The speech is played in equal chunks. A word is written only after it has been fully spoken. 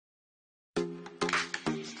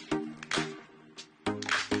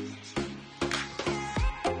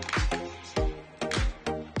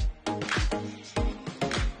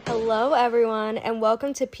Hello, everyone, and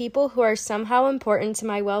welcome to People Who Are Somehow Important to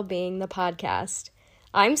My Well-Being, the podcast.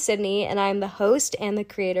 I'm Sydney, and I'm the host and the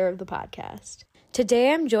creator of the podcast.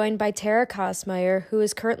 Today, I'm joined by Tara Kostmayer, who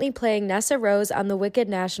is currently playing Nessa Rose on the Wicked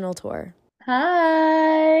National Tour.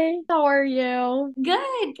 Hi, how are you?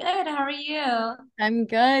 Good, good. How are you? I'm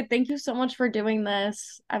good. Thank you so much for doing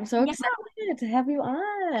this. I'm so Yeah. excited to have you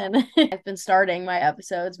on. I've been starting my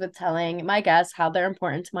episodes with telling my guests how they're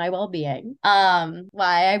important to my well-being.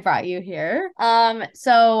 Why I brought you here.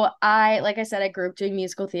 So like I said, I grew up doing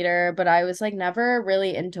musical theater, but I was like never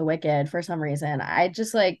really into Wicked for some reason.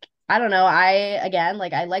 I don't know.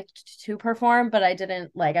 I liked to perform, but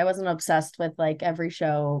I wasn't obsessed with like every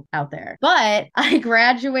show out there. But I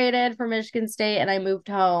graduated from Michigan State and I moved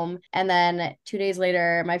home. And then 2 days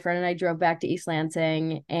later, my friend and I drove back to East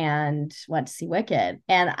Lansing and went to see Wicked.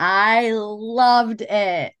 And I loved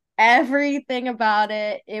it. Everything about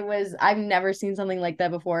it. I've never seen something like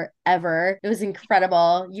that before, ever. It was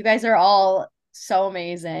incredible. You guys are all so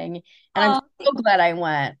amazing. And I'm Oh, so glad I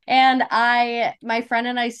went. And my friend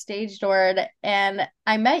and I stage doored and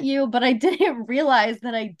I met you, but I didn't realize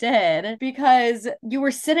that I did because you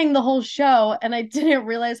were sitting the whole show and I didn't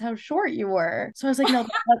realize how short you were. So I was like, no,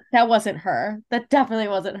 that wasn't her. That definitely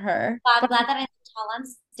wasn't her. I'm But glad that I looked tall on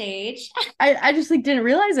stage. I just like didn't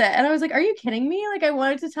realize it. And I was like, are you kidding me? Like I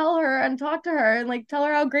wanted to tell her and talk to her and like tell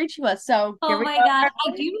her how great she was. So here Oh we my go. God.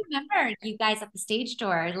 I do remember you guys at the stage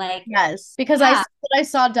door. Like, Yes, because yeah. I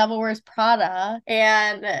saw Devil Wears Prada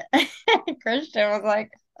and Christian was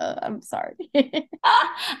like, I'm sorry.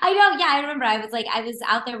 I know. Yeah, I remember. I was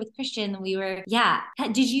out there with Christian. We were, yeah.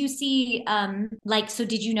 Did you see, so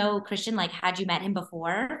did you know Christian? Like, had you met him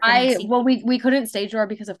before from I seeing? well we couldn't stage door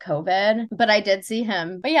because of COVID, but I did see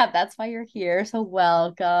him. But yeah, that's why you're here. So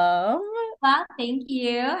welcome. Well, thank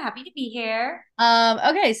you. Happy to be here.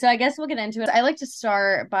 Okay, so I guess we'll get into it. I like to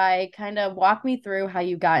start by kind of walk me through how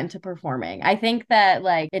you got into performing. I think that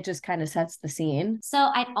like it just kind of sets the scene. So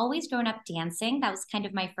I'd always grown up dancing. That was kind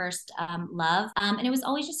of my first love. And it was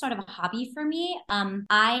always just sort of a hobby for me.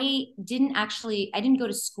 I didn't go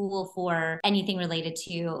to school for anything related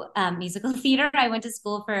to musical theater. I went to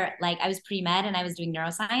school for I was pre-med and I was doing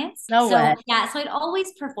neuroscience. No way. So yeah, so I'd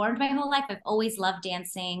always performed my whole life. I've always loved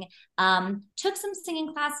dancing. Took some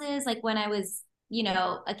singing classes like when I was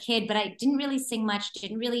a kid, but I didn't really sing much,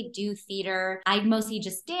 didn't really do theater. I mostly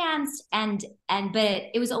just danced but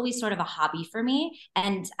it was always sort of a hobby for me.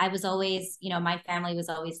 And I was always, my family was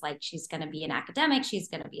always like, she's going to be an academic, she's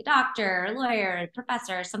going to be a doctor, a lawyer, a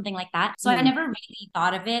professor, something like that. So I Hmm. never really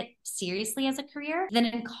thought of it seriously as a career. Then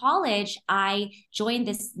in college, I joined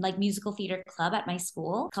this like musical theater club at my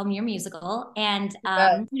school called Mere Musical and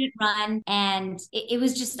Good. did run and it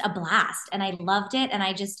was just a blast and I loved it. And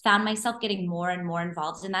I just found myself getting more and more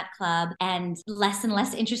involved in that club and less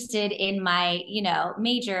interested in my,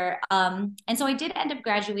 major. And so I did end up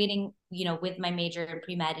graduating with my major in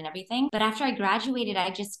pre-med and everything. But after I graduated, I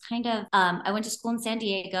just kind of I went to school in San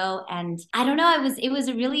Diego and I don't know, it was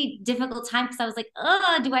a really difficult time because I was like,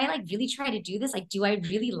 oh, do I like really try to do this? Like, do I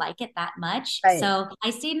really like it that much? Right. So I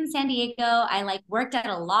stayed in San Diego. I like worked at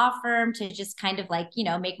a law firm to just kind of like,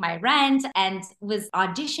 make my rent and was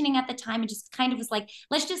auditioning at the time and just kind of was like,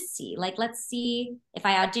 let's just see, like, let's see if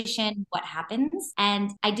I audition, what happens.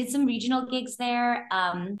 And I did some regional gigs there.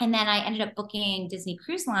 And then I ended up booking Disney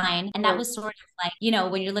Cruise Line. And that Hmm. was sort of like,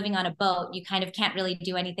 when you're living on a boat, you kind of can't really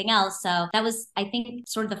do anything else. So that was, I think,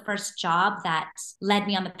 sort of the first job that led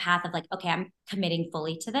me on the path of like, okay, I'm committing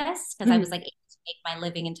fully to this because I was Hmm. like able to make my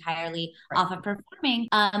living entirely Right. off of performing.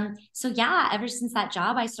 So yeah, ever since that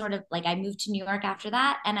job, I sort of like I moved to New York after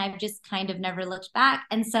that, and I've just kind of never looked back.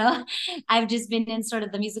 And so I've just been in sort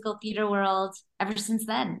of the musical theater world ever since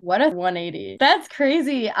then. What a 180. That's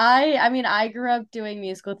crazy. I mean, I grew up doing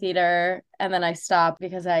musical theater and then I stopped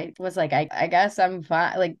because I was like, I guess I'm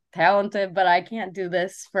fine, like talented, but I can't do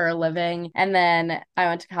this for a living. And then I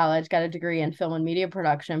went to college, got a degree in film and media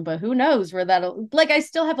production, but who knows where that'll like I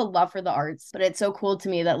still have a love for the arts, but it's so cool to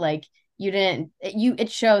me that like you didn't you it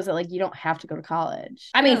shows that like you don't have to go to college.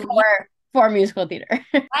 I mean True. Yeah. for musical theater.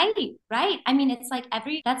 Right, right. I mean, it's like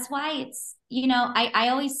that's why it's, I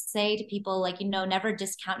always say to people, like, never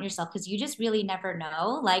discount yourself because you just really never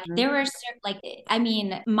know. Like, there were, like, I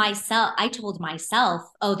mean, I told myself,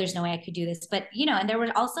 oh, there's no way I could do this. But, and there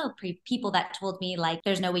were also people that told me, like,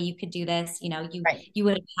 there's no way you could do this. Right. You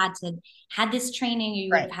would have had this training, you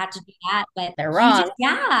would have Right. had to do that. But They're you wrong. just,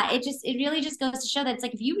 yeah, it really just goes to show that it's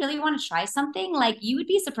like, if you really want to try something, like, you would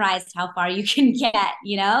be surprised how far you can get,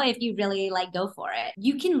 if you really, like, go for it.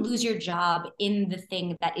 You can lose your job in the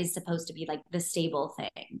thing that is supposed to be like the stable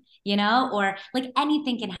thing. or like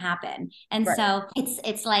anything can happen. And Right. so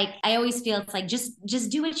it's like, I always feel it's like, just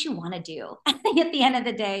do what you want to do at the end of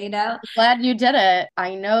the day. Glad you did it.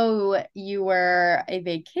 I know you were a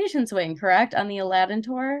vacation swing, correct, on the Aladdin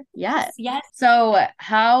tour? Yeah. Yes, yes. So,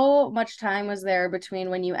 how much time was there between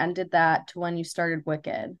when you ended that to when you started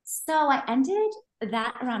Wicked? So I ended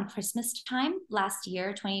that around Christmas time last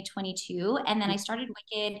year, 2022. And then I started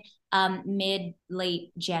Wicked mid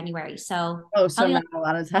late January. So Oh, so probably not like a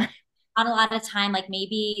lot of time. not a lot of time, like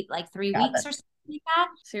maybe like three Got weeks it. or something like that.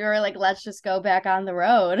 So you were like, let's just go back on the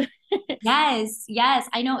road. Yes, yes.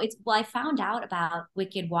 I know well, I found out about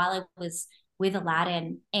Wicked while I was with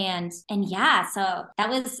Aladdin, and yeah, so that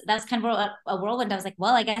was kind of a whirlwind. I was like,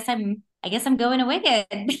 well, I guess I'm going to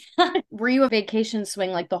Wicked. Were you a vacation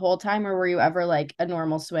swing like the whole time, or were you ever like a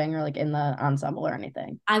normal swing or like in the ensemble or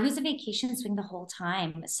anything? I was a vacation swing the whole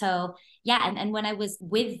time. So yeah, and when I was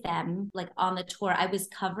with them, like on the tour, I was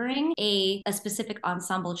covering a specific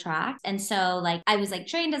ensemble track. And so like I was like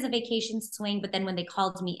trained as a vacation swing, but then when they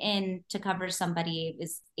called me in to cover somebody,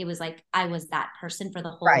 it was like I was that person for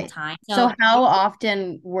the whole Right. time. So So how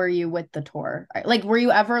often were you with the tour? Like, were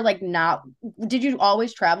you ever like not, did you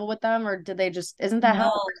always travel with them or did they just, isn't that how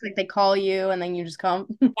it no, works? Like they call you and then you just come?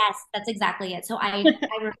 yes, that's exactly it. So I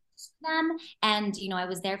rehearsed them, and I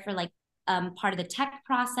was there for like part of the tech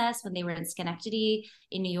process when they were in Schenectady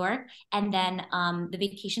in New York, and then the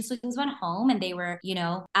vacation swings went home, and they were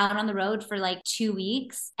out on the road for like 2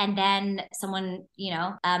 weeks, and then someone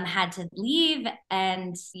had to leave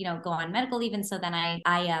and go on medical leave, and so then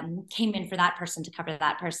I came in for that person to cover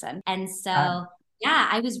that person, and so. Yeah,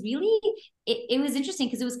 I was really, it was interesting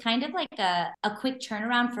because it was kind of like a quick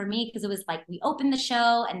turnaround for me because it was like we opened the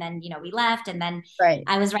show and then, we left and then Right.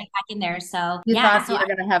 I was right back in there. So You yeah, thought so you were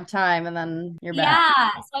gonna have time and then you're back. yeah,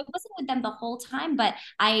 so I wasn't with them the whole time, but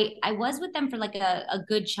I was with them for like a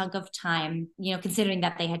good chunk of time, considering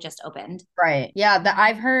that they had just opened. Right. Yeah,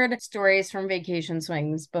 I've heard stories from vacation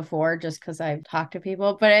swings before just because I've talked to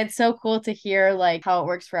people, but it's so cool to hear like how it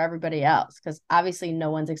works for everybody else because obviously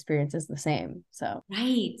no one's experience is the same. So,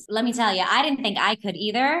 Right. Let me tell you, I didn't think I could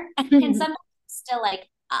either. And sometimes still like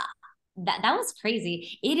that was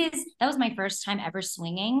crazy. That was my first time ever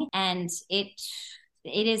swinging, and it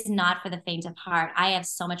is not for the faint of heart. I have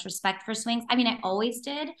so much respect for swings. I mean, I always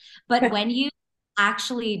did, but when you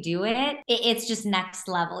actually do it's just next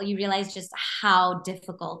level. You realize just how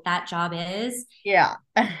difficult that job is. yeah.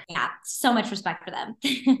 Yeah, so much respect for them.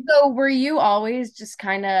 So were you always just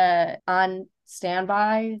kind of on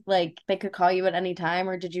standby? Like they could call you at any time,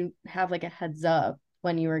 or did you have like a heads up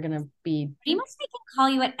when you were gonna be Pretty much they can call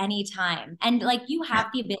you at any time. And like you have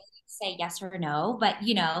the ability to say yes or no, but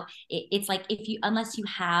it's like if you unless you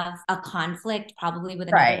have a conflict probably with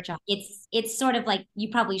another right, job, it's sort of like you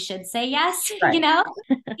probably should say yes, you right, know?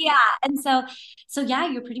 Yeah. And so yeah,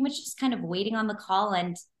 you're pretty much just kind of waiting on the call.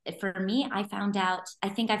 And for me, I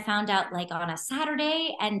think I found out like on a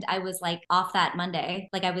Saturday and I was like off that Monday.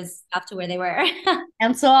 Like I was off to where they were.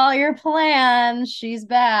 cancel all your plans. She's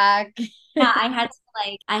back. Yeah, I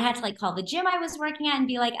had to like call the gym I was working at and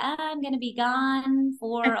be like, I'm gonna be gone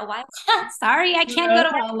for a while. Sorry, I Who can't go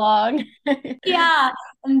knows to work. how long? Yeah.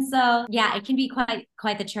 And so yeah, it can be quite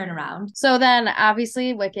the turnaround. So then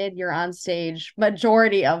obviously Wicked, you're on stage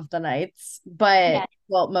majority of the nights, but Yeah.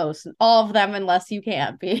 well, most all of them unless you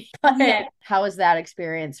can't be. Yeah. But how was that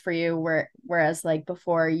experience for you? Whereas like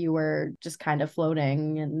before you were just kind of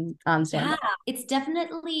floating and on Yeah, standby. it's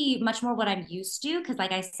definitely much more what I'm used to because,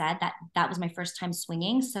 like I said, that was my first time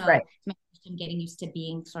swinging, Right. so it's my first time getting used to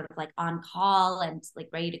being sort of like on call and like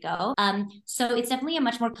ready to go. So it's definitely a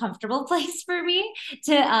much more comfortable place for me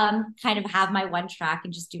to kind of have my one track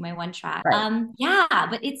and just do my one track. Right. Yeah,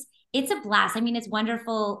 but it's a blast. I mean, it's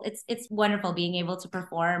wonderful. It's wonderful being able to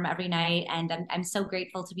perform every night, and I'm so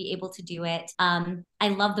grateful to be able to do it. I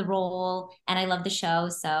love the role and I love the show,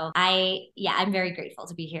 so yeah, I'm very grateful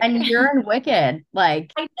to be here. And you're in Wicked.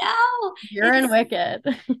 Like I know. you're in It's Wicked.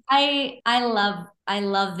 I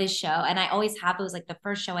love this show and I always have. It was like the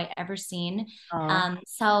first show I ever seen. Oh,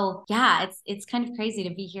 So yeah, it's kind of crazy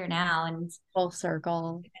to be here now and full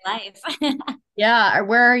circle. my life. Yeah.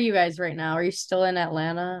 Where are you guys right now? Are you still in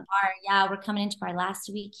Atlanta? Yeah, we're coming into our last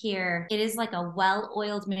week here. It is like a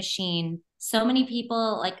well-oiled machine. So many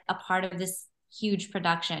people like a part of this huge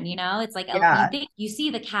production, it's like you Yeah. think you see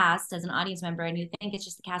the cast as an audience member and you think it's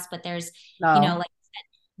just the cast, but there's No. like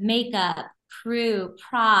makeup, crew,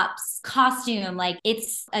 props, costume. Like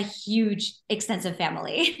it's a huge, extensive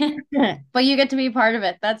family. But you get to be part of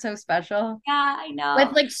it. That's so special. Yeah, I With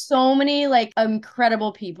know. like so many like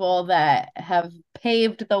incredible people that have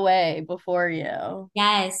paved the way before you.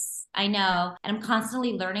 Yes, I know. And I'm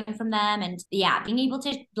constantly learning from them. And yeah, being able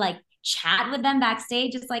to like chat with them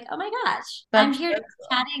backstage is like, oh my gosh, I'm That's here so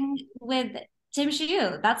cool. chatting with Tim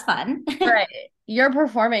Shu. That's fun. Right. You're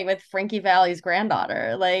performing with Frankie Valli's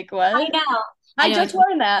granddaughter. Like I what? know. I I know. just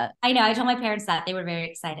learned that. I know. I told my parents that they were very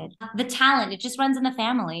excited. The talent, it just runs in the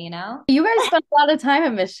family, you know? You guys spent a lot of time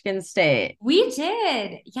at Michigan State. We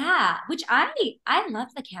did. Yeah. Which I love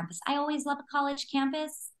the campus. I always love a college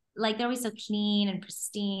campus. Like they're always so clean and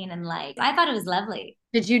pristine and like I thought it was lovely.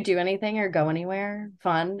 Did you do anything or go anywhere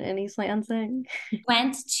fun in East Lansing? We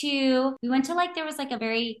went to like there was like a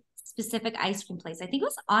very specific ice cream place. I think it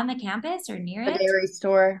was on the campus or near The it. dairy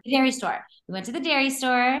store. The dairy store. We went to the dairy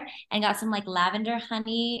store and got some like lavender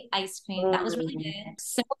honey ice cream. That was really Mm. good.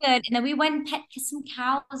 So good. And then we went and pet some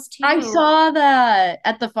cows I too. saw that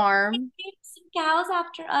at the They farm. named some cows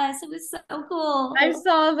after us. It was so cool. I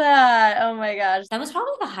saw that. Oh my gosh. That was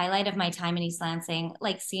probably the highlight of my time in East Lansing,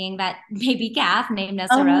 like seeing that baby calf named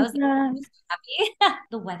Nessa Oh my Rose. I gosh. was so happy.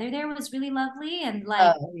 The weather there was really lovely. And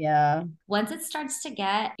like Oh yeah. once it starts to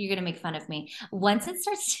get, you're gonna make fun of me. Once it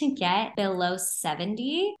starts to get below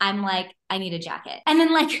 70, I'm like, I need a jacket. And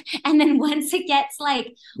then once it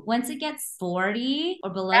gets 40 or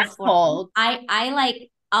below That's 40, cold.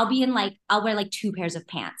 I'll wear like two pairs of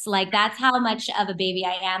pants. Like that's how much of a baby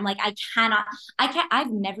I am. Like I've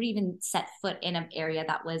never even set foot in an area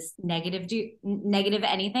that was negative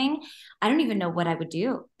anything. I don't even know what I would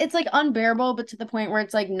do. It's like unbearable, but to the point where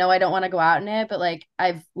it's like, no, I don't want to go out in it, but like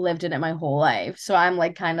I've lived in it my whole life. So I'm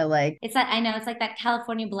like kind of like, It's that I know it's like that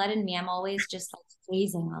California blood in me. I'm always just like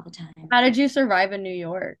freezing all the how time. did you survive in New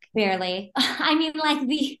York? Barely. I mean,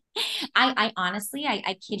 like I honestly,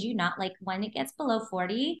 I kid you not, like when it gets below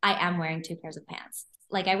 40, I am wearing two pairs of pants.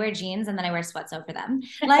 Like I wear jeans and then I wear sweats over them.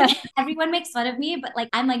 Like everyone makes fun of me, but like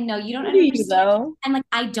I'm like, no, you don't Do you understand. though? I'm like,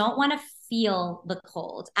 I don't want to feel the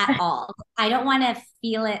cold at all. I don't want to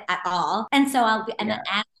feel it at all. And so and then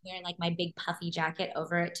Yeah. I'm wearing like my big puffy jacket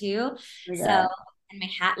over it too. Oh my So, God. and my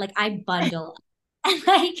hat, like I bundle. And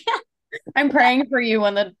like I'm praying for you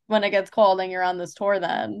when it gets cold and you're on this tour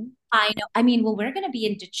then. I know. I mean, well, we're gonna be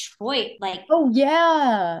in Detroit like Oh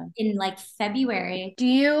yeah. in like February. Do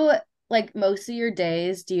you like most of your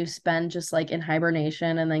days, do you spend just like in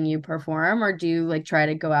hibernation and then you perform, or do you like try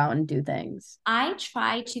to go out and do things? I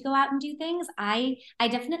try to go out and do things. I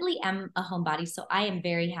definitely am a homebody, so I am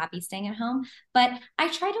very happy staying at home. But I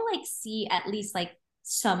try to like see at least like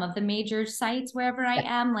some of the major sites wherever I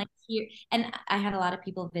am, like here. And I have a lot of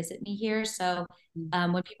people visit me here, so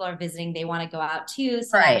when people are visiting, they want to go out too.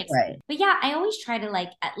 So that Right, makes. right, But yeah, I always try to like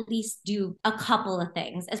at least do a couple of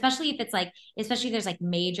things, especially if it's like, especially if there's like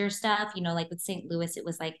major stuff. You know, like with St. Louis, it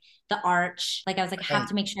was like the Arch. Like I was like, I have right.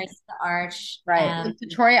 to make sure I see the Arch. Right. Like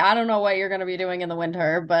Detroit, I don't know what you're gonna be doing in the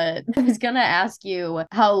winter, but I was gonna ask you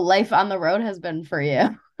how life on the road has been for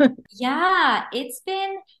you. Yeah, it's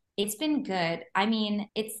been good. I mean,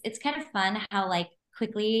 it's kind of fun how like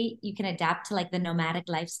quickly you can adapt to like the nomadic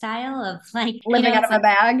lifestyle of like, Living out it's of a like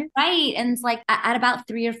bag. right. And it's like at about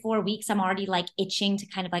 3 or 4 weeks, I'm already like itching to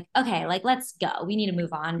kind of like, okay, like let's go. We need to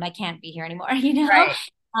move on. I can't be here anymore, you know? Right,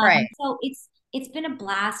 right, So it's been a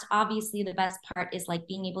blast. Obviously, the best part is like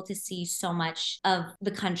being able to see so much of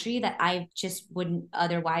the country that I just wouldn't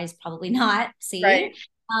otherwise probably not see. right,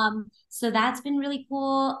 So that's been really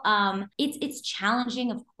cool. It's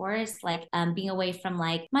challenging, of course, like being away from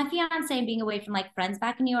like my fiance and being away from like friends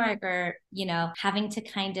back in New York, or having to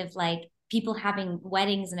kind of like people having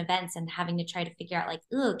weddings and events and having to try to figure out like,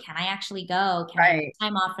 ooh, can I actually go? Can I right, take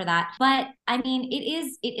time off for that? But I mean,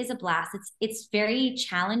 it is a blast. It's very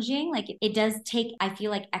challenging. Like it does take, I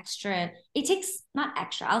feel like it takes not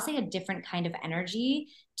extra, I'll say a different kind of energy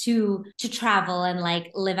to travel and like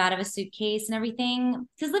live out of a suitcase and everything.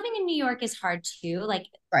 Because living in New York is hard too. Like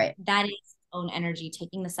right. that is own energy,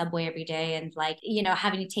 taking the subway every day and like,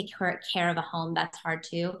 having to take care of a home, that's hard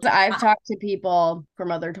too. I've talked to people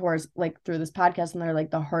from other tours like through this podcast, and they're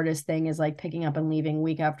like the hardest thing is like picking up and leaving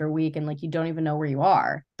week after week, and like you don't even know where you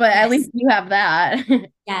are. But at Yes. least you have that.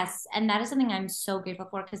 Yes. And that is something I'm so grateful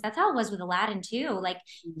for because that's how it was with Aladdin too. Like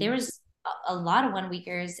there was a lot of 1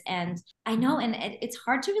 weekers, and I know, and it's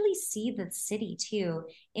hard to really see the city too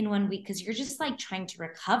in 1 week because you're just like trying to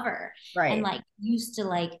recover and Right. like used to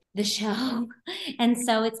like the show. And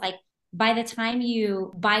so it's like by the time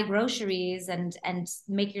you buy groceries and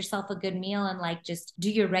make yourself a good meal and like just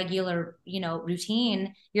do your regular,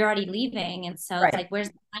 routine, you're already leaving. And so it's Right. like, where's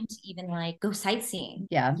the time to even like go sightseeing?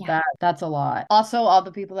 Yeah, Yeah. that's a lot. Also, all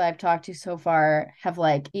the people that I've talked to so far have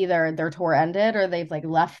like either their tour ended or they've like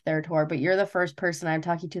left their tour, but you're the first person I'm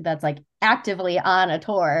talking to that's like actively on a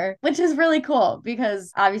tour, which is really cool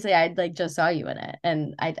because obviously I like just saw you in it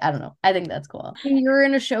and I don't know. I think that's cool. You're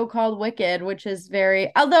in a show called Wicked, which is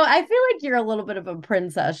very, although I feel like you're a little bit of a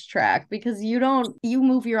princess track because you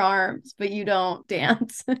move your arms, but you don't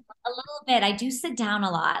dance. A little bit. I do sit down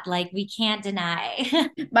a lot, like we can't deny.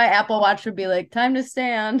 My Apple Watch would be like, time to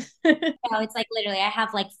stand. No, it's like literally I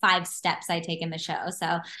have like 5 steps I take in the show.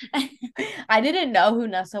 So I didn't know who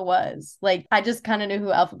Nessa was. Like, I just kind of knew who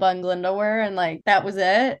Elphaba and Glinda were, and like that was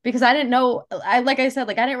it. Because I didn't know, like I said,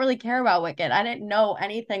 like I didn't really care about Wicked. I didn't know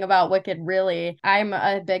anything about Wicked really. I'm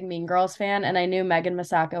a big Mean Girls fan, and I knew Megan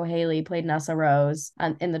Masako Haley played Nessa Rose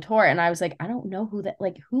in the tour, and I was like, I don't know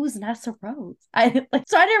who's Nessa Rose.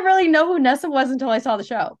 So I didn't really know who Nessa was until I saw the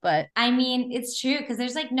show. But I mean, it's true because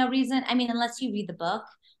there's like no reason. I mean, unless you read the book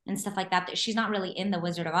and stuff like that, that she's not really in the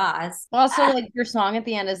Wizard of Oz. also, like your song at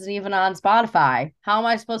the end isn't even on Spotify. How am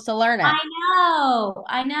I supposed to learn it? I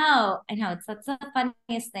know. That's the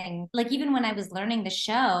funniest thing. Like even when I was learning the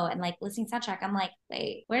show and like listening to soundtrack, I'm like,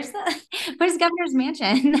 wait, where's the where's Governor's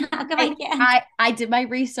Mansion? How come I can't? I did my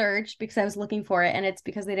research because I was looking for it, and it's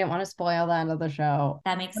because they didn't want to spoil the end of the show.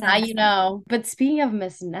 That makes Now sense. you know. But speaking of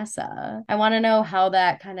Miss Nessa, I want to know how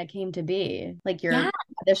that kind of came to be. Like your Yeah.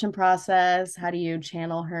 audition process, how do you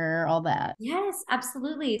channel her, all that. Yes,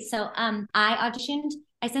 absolutely. So I auditioned,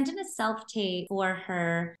 I sent in a self-tape for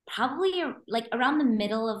her probably like around the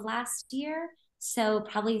middle of last year. So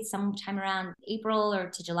probably sometime around April or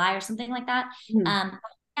to July or something like that. Mhm.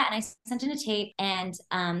 Yeah, and I sent in a tape and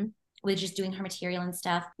was just doing her material and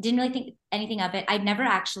stuff. Didn't really think anything of it. I'd never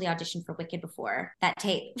actually auditioned for Wicked before that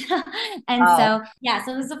tape. And Oh, so, yeah,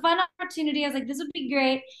 so it was a fun opportunity. I was like, this would be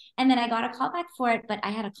great. And then I got a call back for it, but I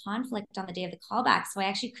had a conflict on the day of the callback. So I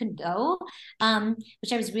actually couldn't go,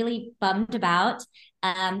 which I was really bummed about.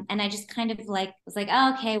 And I just kind of like was like,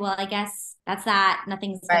 oh, okay, well, I guess that's that.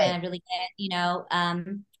 Nothing's right. gonna really get,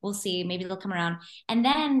 we'll see. Maybe they'll come around. And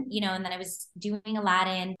then I was doing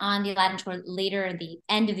Aladdin on the Aladdin tour later, the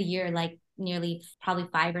end of the year, like nearly probably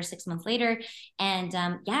 5 or 6 months later. And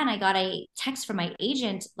and I got a text from my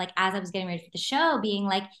agent, like as I was getting ready for the show, being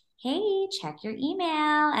like, hey, check your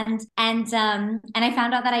email. And I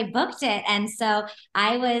found out that I booked it. And so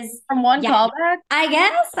I was, From one yeah, callback? I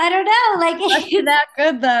guess, I don't know. Like Must be that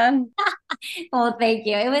good then. well, thank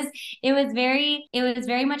you. It was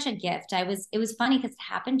very much a gift. It was funny because it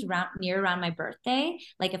happened around my birthday,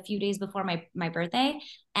 like a few days before my birthday.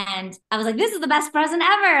 And I was like, this is the best present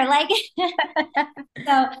ever. Like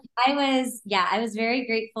so I was very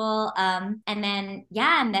grateful. And then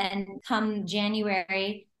come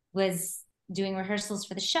January was doing rehearsals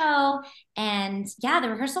for the show. And yeah, the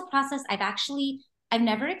rehearsal process, I've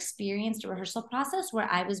never experienced a rehearsal process where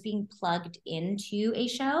I was being plugged into a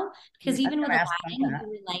show because I was even with gonna ask about Aladdin, that.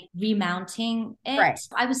 we were like remounting it. Right.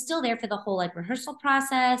 I was still there for the whole like rehearsal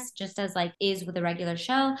process, just as like is with a regular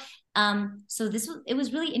show. So it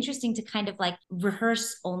was really interesting to kind of like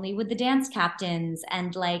rehearse only with the dance captains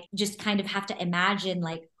and like just kind of have to imagine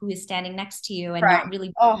like who is standing next to you and Right. not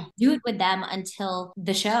really Oh, do it with them until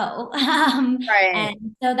the show. right.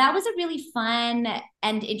 And so that was a really fun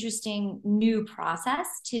and interesting new process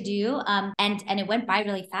to do. And it went by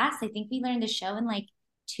really fast. I think we learned the show in like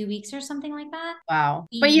 2 weeks or something like that. Wow.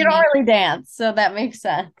 But you We don't made really dance, so that makes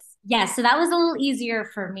sense. Yeah, so that was a little easier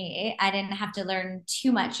for me. I didn't have to learn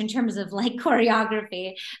too much in terms of like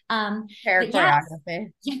choreography. Hair But yeah,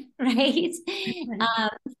 choreography. yeah, right.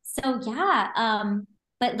 Um,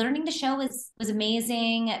 but learning the show was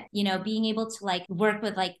amazing. Being able to like work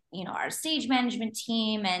with like, our stage management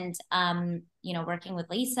team and working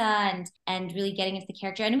with Lisa and really getting into the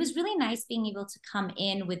character. And it was really nice being able to come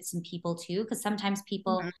in with some people too, because sometimes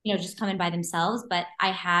people, Mhm. just come in by themselves. But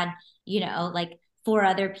I had, like 4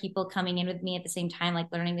 other people coming in with me at the same time, like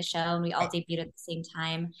learning the show, and we all debuted at the same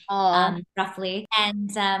time, Oh, roughly.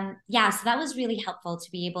 And so that was really helpful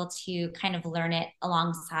to be able to kind of learn it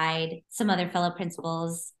alongside some other fellow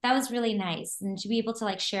principals. That was really nice, and to be able to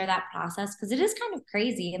like share that process because it is kind of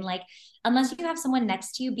crazy, and like unless you have someone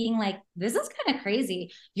next to you being like, "This is kind of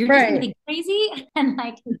crazy," you're just gonna right. think crazy, and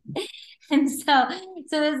like and so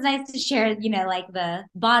it was nice to share, like the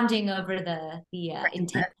bonding over the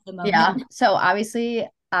intent of the Yeah. moment. So obviously,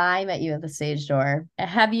 I met you at the stage door.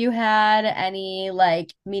 Have you had any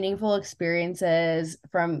like meaningful experiences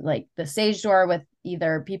from like the stage door with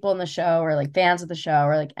either people in the show or like fans of the show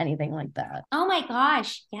or like anything like that? Oh my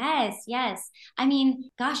gosh. Yes, yes. I mean,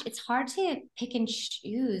 gosh, it's hard to pick and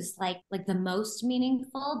choose like the most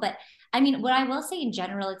meaningful, but I mean, what I will say in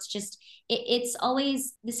general, it's just it's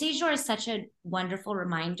always the stage door is such a wonderful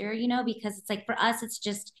reminder, because it's like for us,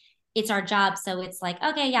 it's our job. So it's like,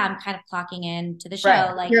 okay, yeah, I'm kind of clocking in to the Right.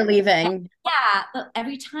 show. Like You're leaving. yeah, but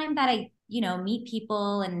every time that I, meet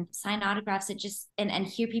people and sign autographs, it just and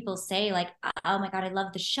hear people say like, "Oh my God, I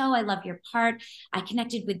love the show. I love your part. I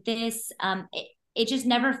connected with this." It just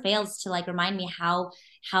never fails to like remind me how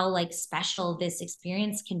like special this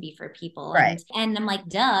experience can be for people. Right. And I'm like,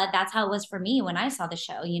 duh, that's how it was for me when I saw the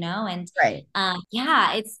show, And Right.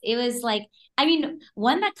 yeah, it was like, I mean,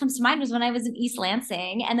 one that comes to mind was when I was in East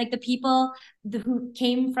Lansing and like the people who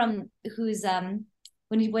came from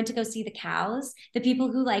when we went to go see the cows, the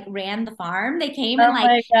people who like ran the farm, they came and Oh like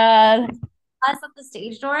my God. us at the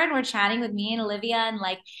stage door and were chatting with me and Olivia and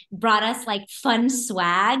like brought us like fun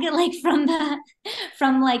swag like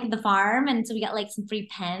from like the farm. And so we got like some free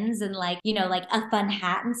pens and like, like a fun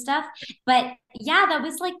hat and stuff. But yeah,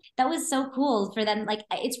 that was so cool for them. Like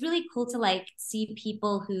it's really cool to like see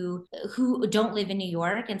people who don't live in New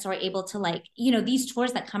York and so are able to like, these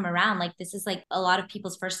tours that come around, like this is like a lot of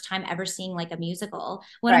people's first time ever seeing like a musical.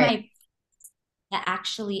 One of my that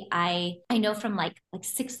actually I know from like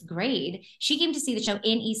sixth grade. She came to see the show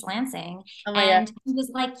in East Lansing, Oh my and God. he was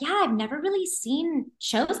like, "Yeah, I've never really seen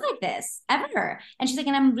shows like this ever." And she's like,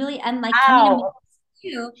 "And I'm like coming to meet Wow.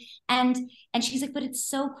 you," and she's like, "But it's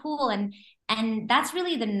so cool." And that's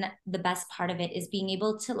really the best part of it is being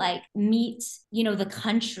able to like meet the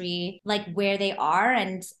country like where they are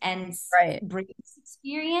and Right. bring this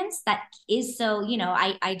experience that is so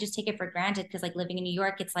I just take it for granted because like living in New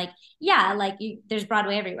York it's like yeah like there's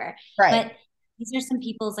Broadway everywhere Right. but these are some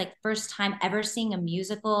people's like first time ever seeing a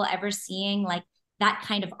musical, ever seeing like that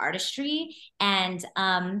kind of artistry and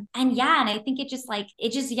yeah and I think it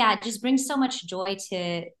just brings so much joy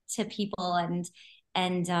to people and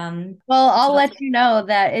Well, so I'll that's let you know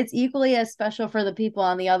that it's equally as special for the people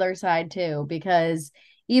on the other side too, because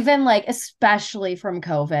even like, especially from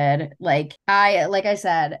COVID, like I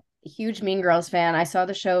said, huge Mean Girls fan. I saw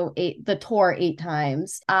the tour 8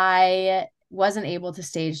 times. I wasn't able to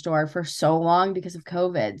stage door for so long because of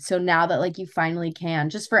COVID. So now that like you finally can,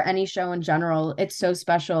 just for any show in general, it's so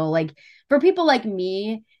special. Like for people like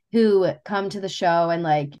me who come to the show and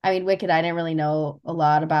like, I mean, Wicked, I didn't really know a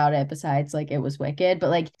lot about it besides like it was Wicked, but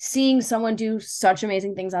like seeing someone do such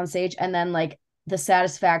amazing things on stage and then like the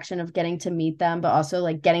satisfaction of getting to meet them, but also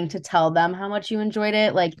like getting to tell them how much you enjoyed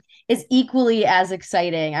it, like is equally as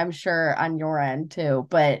exciting, I'm sure, on your end too.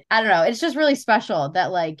 But I don't know, it's just really special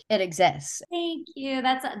that like it exists. thank you.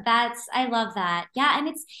 That's I love that. Yeah,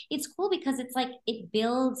 and it's cool because it's like it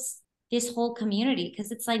builds this whole community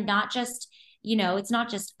because it's like not just, it's not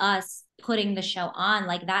just us putting the show on.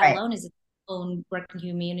 Like that Right. alone is its own working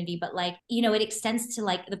community, but like, it extends to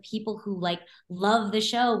like the people who like love the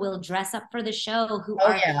show, will dress up for the show, who Oh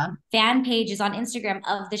are yeah. fan pages on Instagram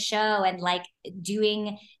of the show and like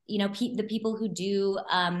doing, the people who do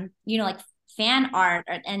like fan art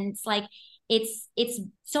and it's like it's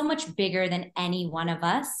so much bigger than any one of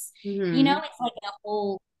us. Mm-hmm. It's like a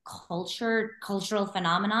whole cultural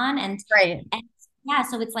phenomenon and yeah,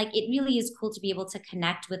 so it's like it really is cool to be able to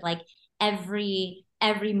connect with like every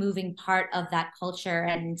moving part of that culture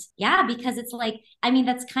and yeah, because it's like I mean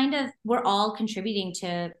that's kind of we're all contributing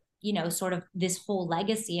to, sort of this whole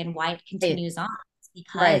legacy and why it Right. continues on Right.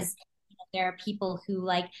 because there are people who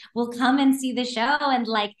like will come and see the show and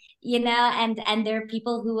like and there are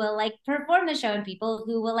people who will like perform the show and people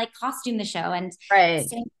who will like costume the show and Right.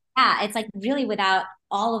 so yeah it's like really without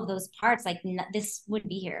all of those parts like this would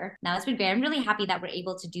be here now. It's been great. I'm really happy that we're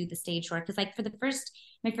able to do the stage work because like for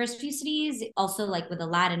my first few cities also like with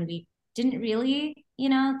Aladdin we didn't really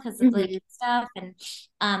because of like Mm-hmm. stuff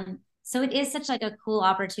and so it is such like a cool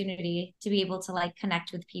opportunity to be able to like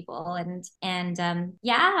connect with people and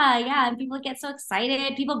yeah and people get so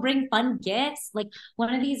excited, people bring fun gifts like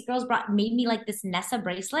one of these girls made me like this Nessa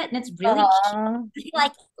bracelet and it's really Aw. cute.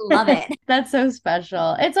 Like love it. That's so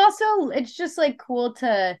special. It's just like cool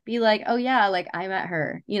to be like, oh yeah, like I met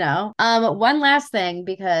her, you know? One last thing,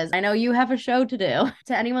 because I know you have a show to do.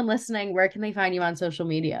 To anyone listening, where can they find you on social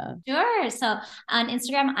media? Sure. So on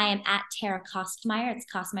Instagram, I am at Tara Kostmayer. It's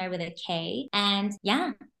Kostmayer with a K. And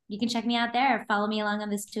yeah, you can check me out there. Follow me along on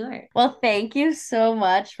this tour. Well, thank you so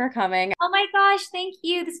much for coming. Oh my gosh, thank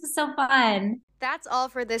you. This was so fun. That's all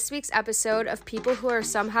for this week's episode of People Who Are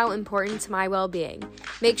Somehow Important to My Wellbeing.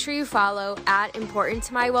 Make sure you follow at Important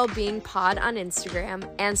to My Wellbeing Pod on Instagram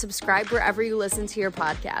and subscribe wherever you listen to your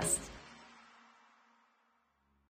podcast.